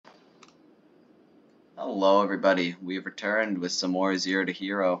Hello everybody, we've returned with some more Zero to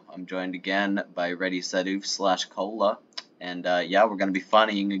Hero. I'm joined again by Ready Set Oof / Cola, and yeah, we're gonna be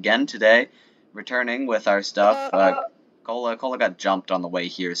funnying again today, returning with our stuff. Cola got jumped on the way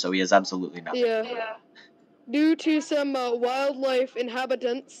here, so he has absolutely nothing. Yeah. Due to some wildlife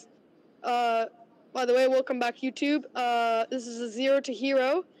inhabitants, by the way, welcome back YouTube. This is a Zero to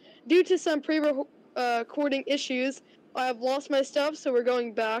Hero. Due to some pre-recording issues, I have lost my stuff, so we're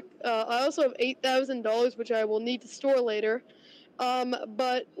going back. I also have $8,000, which I will need to store later.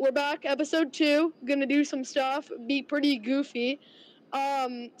 But we're back, episode 2. Gonna do some stuff, be pretty goofy.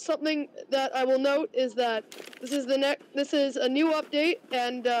 Something that I will note is that this is a new update,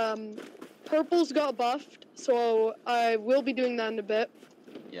 and purples got buffed, so I will be doing that in a bit.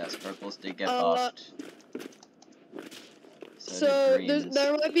 Yes, purples did get buffed. So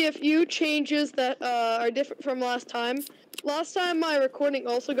there might be a few changes that are different from last time. Last time my recording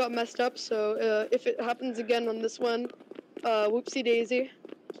also got messed up, so if it happens again on this one, whoopsie daisy.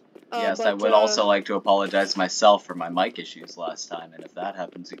 Yes, I would also like to apologize myself for my mic issues last time, and if that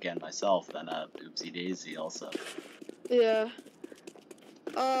happens again myself, then oopsie daisy also. Yeah.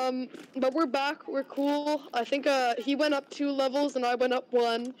 But we're back, we're cool. I think he went up 2 levels and I went up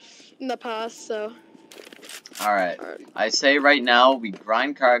 1 in the past, so. Alright, I say right now we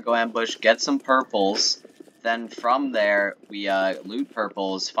grind cargo ambush, get some purples, then from there we loot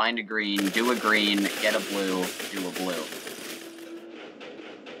purples, find a green, do a green, get a blue, do a blue.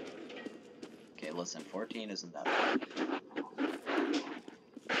 Okay, listen, 14 isn't that bad.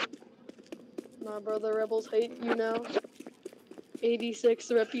 Nah, bro, the rebels hate you now.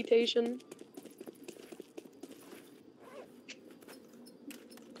 86 reputation.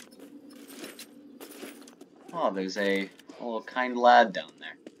 Oh, there's a little kind lad down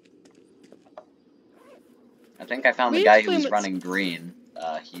there. I think I found the guy who's running green.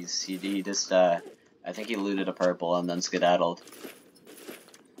 He just, I think he looted a purple and then skedaddled.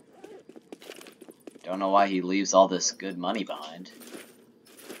 Don't know why he leaves all this good money behind.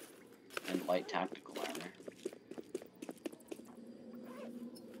 And light tactical armor.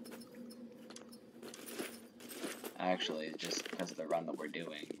 Actually, just because of the run that we're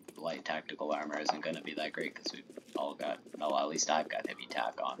doing, light tactical armor isn't going to be that great because we've all got, well, at least I've got heavy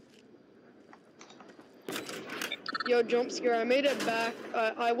tack on. Yo, jump scare, I made it back.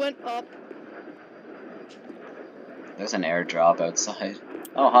 I went up. There's an airdrop outside.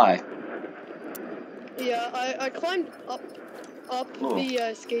 Oh, hi. Yeah, I climbed up the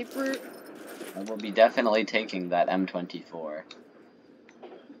escape route. I will be definitely taking that M24.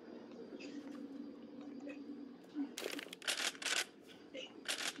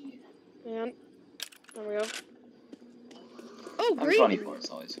 And there we go. Oh, green! M24 is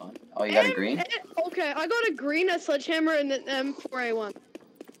always fun. Oh, you got a green? Okay, I got a green, a sledgehammer, and an M4A1.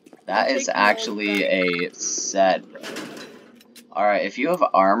 That is actually a set, bro. Alright, if you have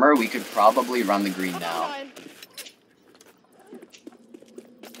armor, we could probably run the green now. Fine.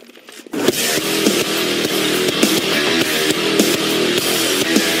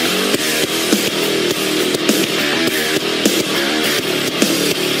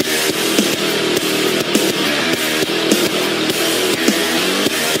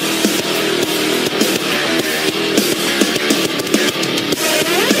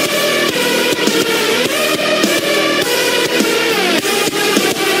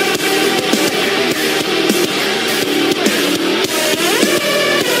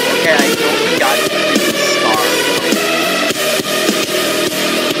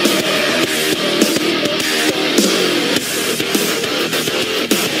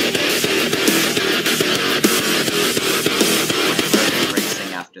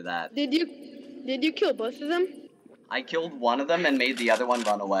 Did you kill both of them? I killed one of them and made the other one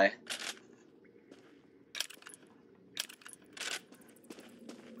run away.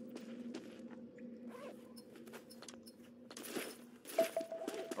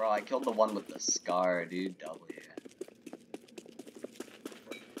 Bro, I killed the one with the scar, dude. W.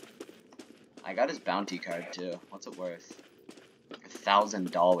 I got his bounty card too. What's it worth?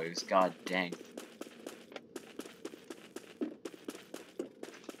 $1,000. God dang.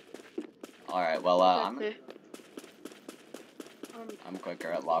 Alright, well, I'm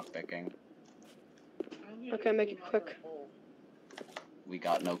quicker at lockpicking. Okay, make it quick. We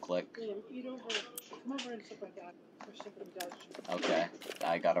got no click. Okay,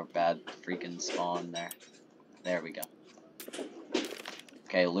 I got a bad freaking spawn there. There we go.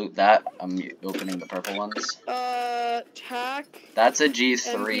 Okay, loot that. I'm opening the purple ones. Tack. That's a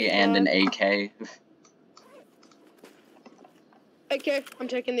G3 and an AK. AK, I'm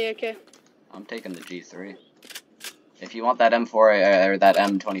taking the AK. I'm taking the G3. If you want that M4 or that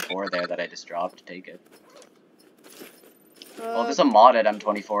M24 there that I just dropped, take it. Well, there's a modded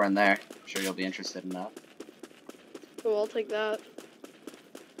M24 in there. I'm sure you'll be interested in that. Cool, I'll take that.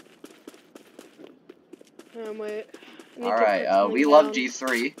 Wait. Alright, we love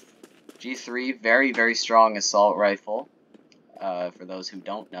G3. G3, very, very strong assault rifle. For those who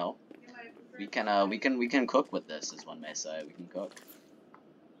don't know. We can cook with this, as one may say. We can cook.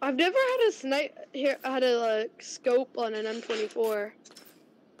 I've never had a like scope on an M24.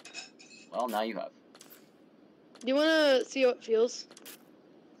 Well, now you have. Do you wanna see how it feels?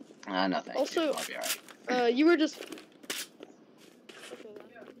 No thank also, you. I'll be alright. You were just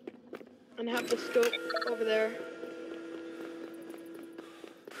and have the scope over there.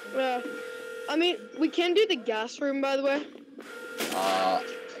 I mean, we can do the gas room, by the way.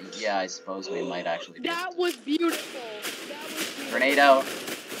 Yeah, I suppose we might actually do. That was beautiful. That was beautiful. Grenade out.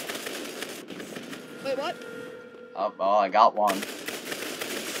 Wait, what? Oh, I got one.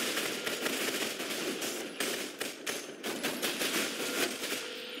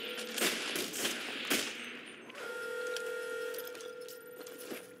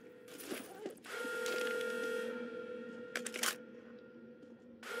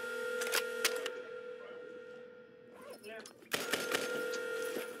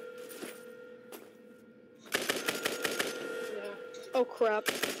 Oh crap.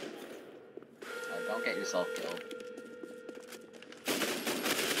 Don't get yourself killed.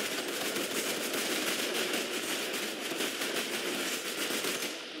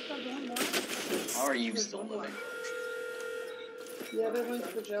 How are you still living? Yeah, that one's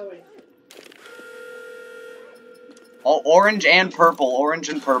for Joey. Oh, orange and purple. Orange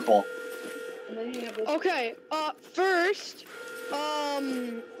and purple. And then you have this. Okay, first,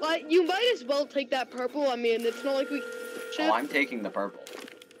 like, you might as well take that purple. I mean, it's not like we should. Oh, I'm taking the purple.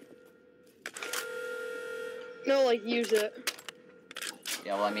 No, like, use it.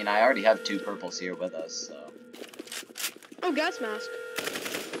 Yeah, well, I mean, I already have 2 purples here with us, so. Oh, gas mask.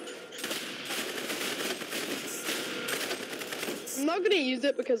 I'm not gonna use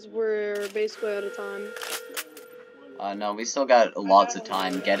it because we're basically out of time. No, we still got lots of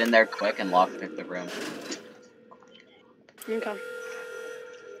time. Get in there quick and lockpick the room. Okay.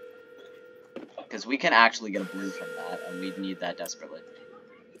 Because we can actually get a blue from that, and we need that desperately.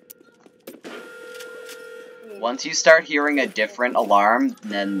 Once you start hearing a different alarm,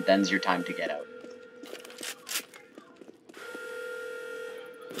 then's your time to get out.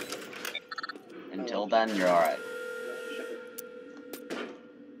 Until then, you're alright.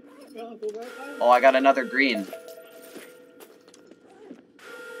 Oh, I got another green.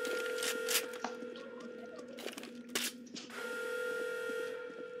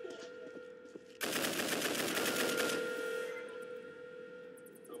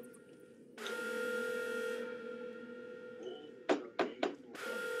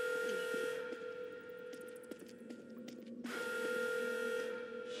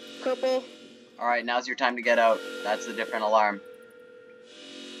 Purple. Alright, now's your time to get out. That's the different alarm.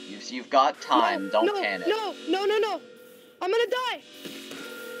 You've got time, don't panic. No. I'm gonna die.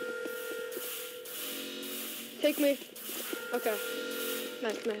 Take me. Okay.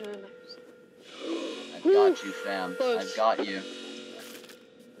 Nice. I've got you, fam. Close. I've got you.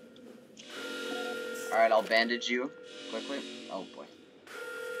 Alright, I'll bandage you quickly. Oh boy.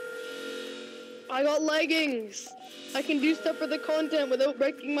 I got leggings. I can do stuff for the content without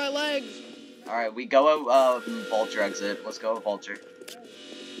breaking my legs. Alright, we go out Vulture exit. Let's go Vulture.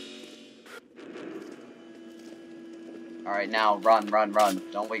 Alright, now run.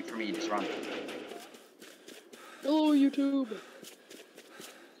 Don't wait for me, just run. Hello, YouTube.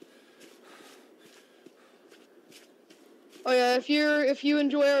 Oh yeah, if you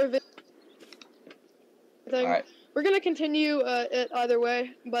enjoy our video, Alright. we're gonna continue it either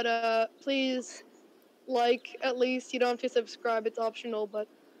way, but please like at least. You don't have to subscribe; it's optional. But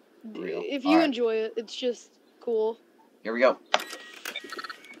Real. if you enjoy it, it's just cool. Here we go.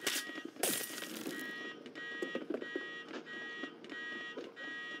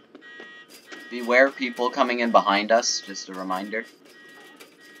 Beware people coming in behind us, just a reminder.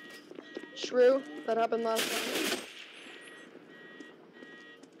 True, that happened last time.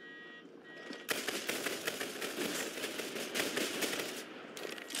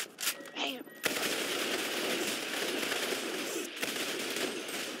 Bam.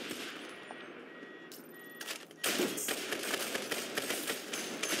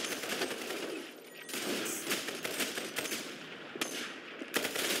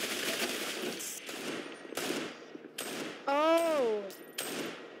 Oh,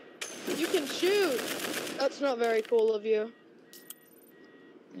 you can shoot. That's not very cool of you.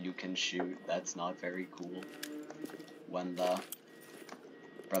 You can shoot. That's not very cool. when the...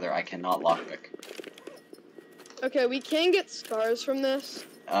 Brother, I cannot lockpick. Okay, we can get scars from this.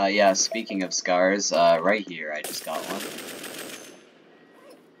 Yeah, speaking of scars, right here, I just got one.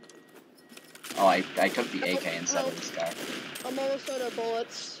 Oh, I took the AK instead of the scar. I'm almost out of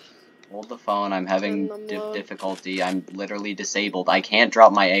bullets. Hold the phone, I'm having And I'm low. difficulty. I'm literally disabled. I can't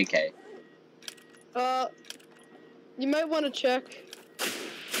drop my AK. You might want to check.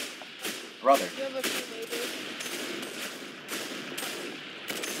 Brother. You have a few neighbors.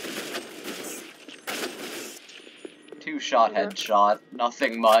 2-shot Okay. headshot,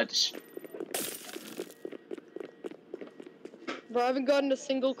 nothing much. Bro, I haven't gotten a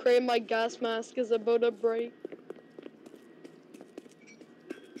single crate. My gas mask is about to break.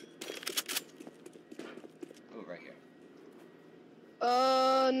 Ooh, right here.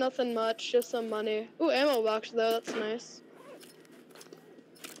 Nothing much. Just some money. Ooh, ammo box though. That's nice.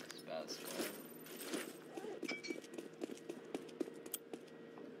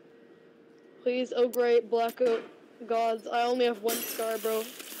 Please, oh great, Blackout gods. I only have 1 star, bro.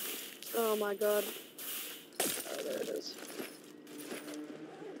 Oh my god. Oh, there it is.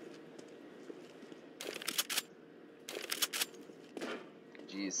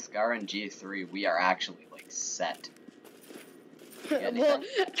 Geez, Scar and G3, we are actually, like, set. Well,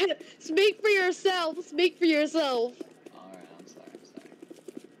 speak for yourself. Speak for yourself. Alright, I'm sorry.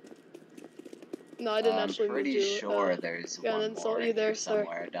 No, I didn't actually I'm pretty mean to, sure there's gonna one insult more you in there, here sir.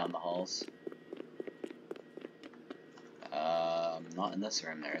 somewhere down the halls. Not in this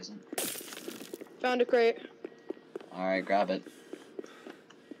room, there isn't. Found a crate. Alright, grab it.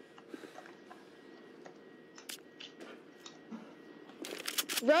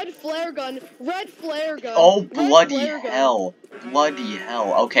 Red flare gun. Red flare gun. Oh, Red bloody flare gun. hell. Bloody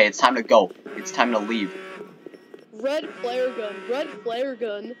hell. Okay, it's time to go. It's time to leave. Red flare gun. Red flare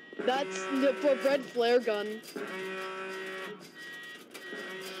gun. That's the red flare gun.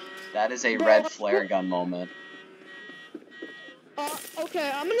 That is a Bro, red flare gun moment.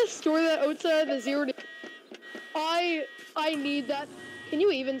 Okay, I'm gonna store that outside of the 0 to... I need that. Can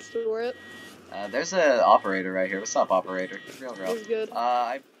you even store it? There's an operator right here. What's up, operator? Real. That's good.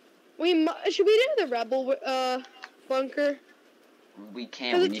 Should we do the rebel, bunker? we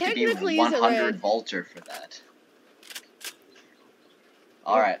can't. We need to be 100 vulture for that.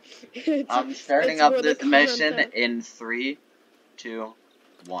 Alright. I'm starting up this mission in 3, 2,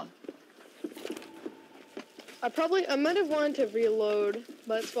 1. I might have wanted to reload,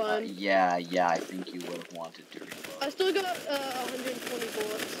 but it's fine. Yeah, I think you would have wanted to reload. I still got 120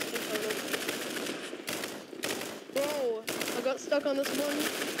 bullets in total. Bro, I got stuck on this one.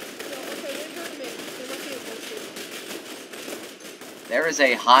 Okay, they're hurting me. They're not being aggressive. There is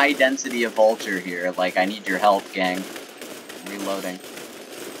a high density of vulture here. Like, I need your help, gang. I'm reloading.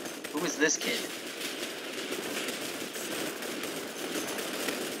 Who is this kid?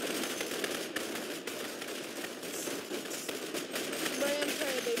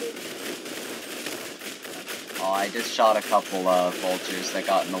 Oh, I just shot a couple vultures that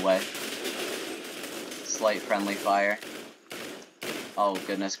got in the way. Slight friendly fire. Oh,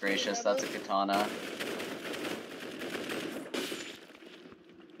 goodness gracious, that's a katana.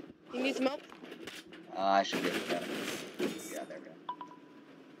 You need some help? I should be able to get it. Yeah, there we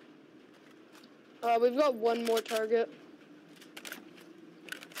go. We've got one more target.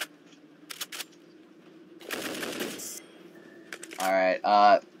 Alright,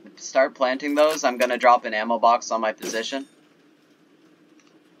 start planting those. I'm gonna drop an ammo box on my position.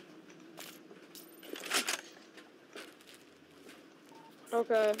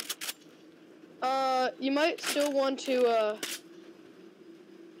 Okay. You might still want to,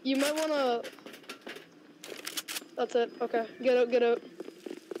 you might want to... That's it. Okay. Get out.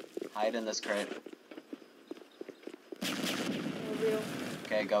 Hide in this crate. Real.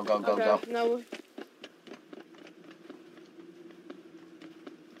 Okay, go. Now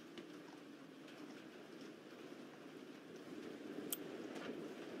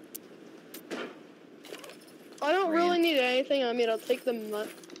I don't really need anything. I mean, I'll take the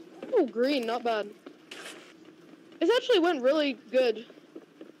Oh, green, not bad. This actually went really good.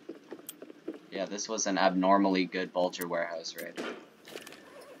 Yeah, this was an abnormally good vulture warehouse raid.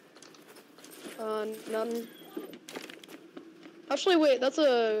 None. Actually, wait, that's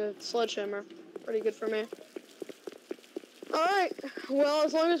a sledgehammer. Pretty good for me. Alright, well,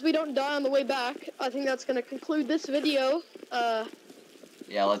 as long as we don't die on the way back, I think that's gonna conclude this video.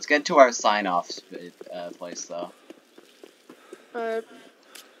 Yeah, let's get to our sign-off place, though. Alright.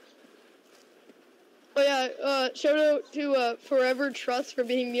 Oh yeah, shout out to Forever Trust for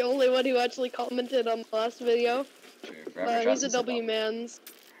being the only one who actually commented on the last video. Sure, Forever Trust he's a W-mans.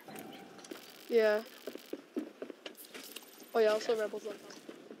 Yeah. Oh yeah, also Rebels.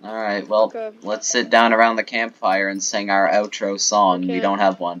 Alright, well, Okay. let's sit down around the campfire and sing our outro song. We Okay. don't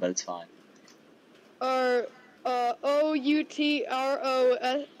have one, but it's fine. Our OUTROSONG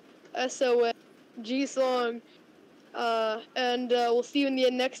song. And we'll see you in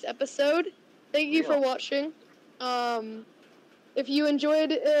the next episode. Thank you for watching. If you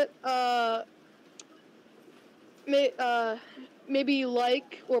enjoyed it, maybe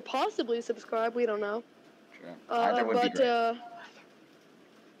like or possibly subscribe. We don't know. Sure. Either would be great.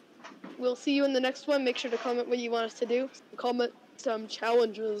 We'll see you in the next one. Make sure to comment what you want us to do. Comment some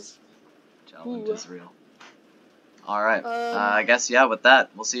challenges. Challenge is real. Alright. I guess, yeah, with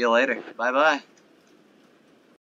that, we'll see you later. Bye-bye.